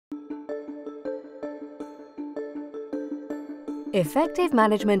Effective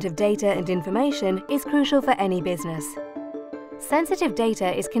management of data and information is crucial for any business. Sensitive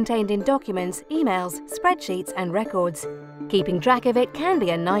data is contained in documents, emails, spreadsheets, and records. Keeping track of it can be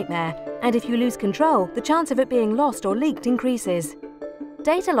a nightmare, and if you lose control, the chance of it being lost or leaked increases.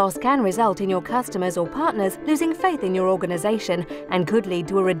 Data loss can result in your customers or partners losing faith in your organization and could lead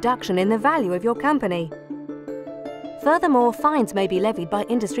to a reduction in the value of your company. Furthermore, fines may be levied by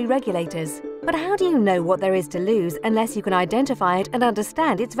industry regulators. But how do you know what there is to lose unless you can identify it and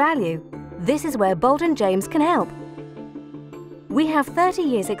understand its value? This is where Boldon James can help. We have 30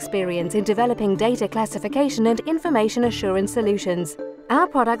 years' experience in developing data classification and information assurance solutions. Our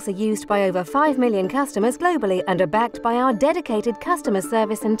products are used by over 5 million customers globally and are backed by our dedicated customer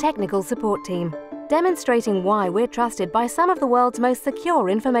service and technical support team, demonstrating why we're trusted by some of the world's most secure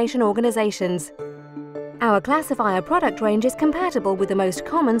information organizations. Our classifier product range is compatible with the most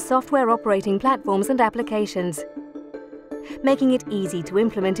common software operating platforms and applications, making it easy to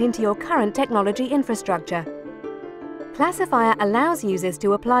implement into your current technology infrastructure. Classifier allows users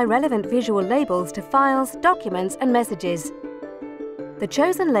to apply relevant visual labels to files, documents, and messages. The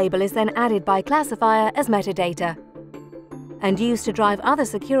chosen label is then added by Classifier as metadata and used to drive other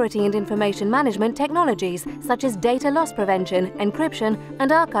security and information management technologies such as data loss prevention, encryption, and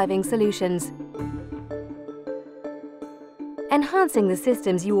archiving solutions, enhancing the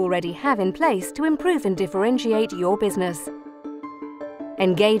systems you already have in place to improve and differentiate your business.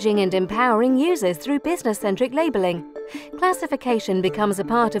 Engaging and empowering users through business-centric labeling. Classification becomes a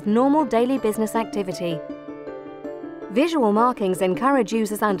part of normal daily business activity. Visual markings encourage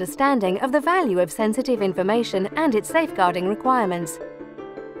users' understanding of the value of sensitive information and its safeguarding requirements,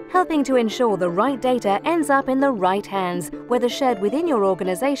 helping to ensure the right data ends up in the right hands, whether shared within your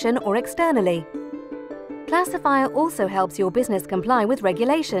organization or externally. Classifier also helps your business comply with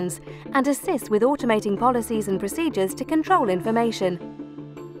regulations and assists with automating policies and procedures to control information,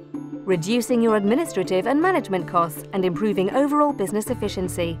 reducing your administrative and management costs and improving overall business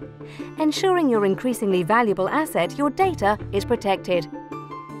efficiency, ensuring your increasingly valuable asset, your data, is protected.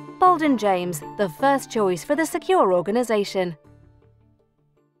 Boldon James, the first choice for the secure organization.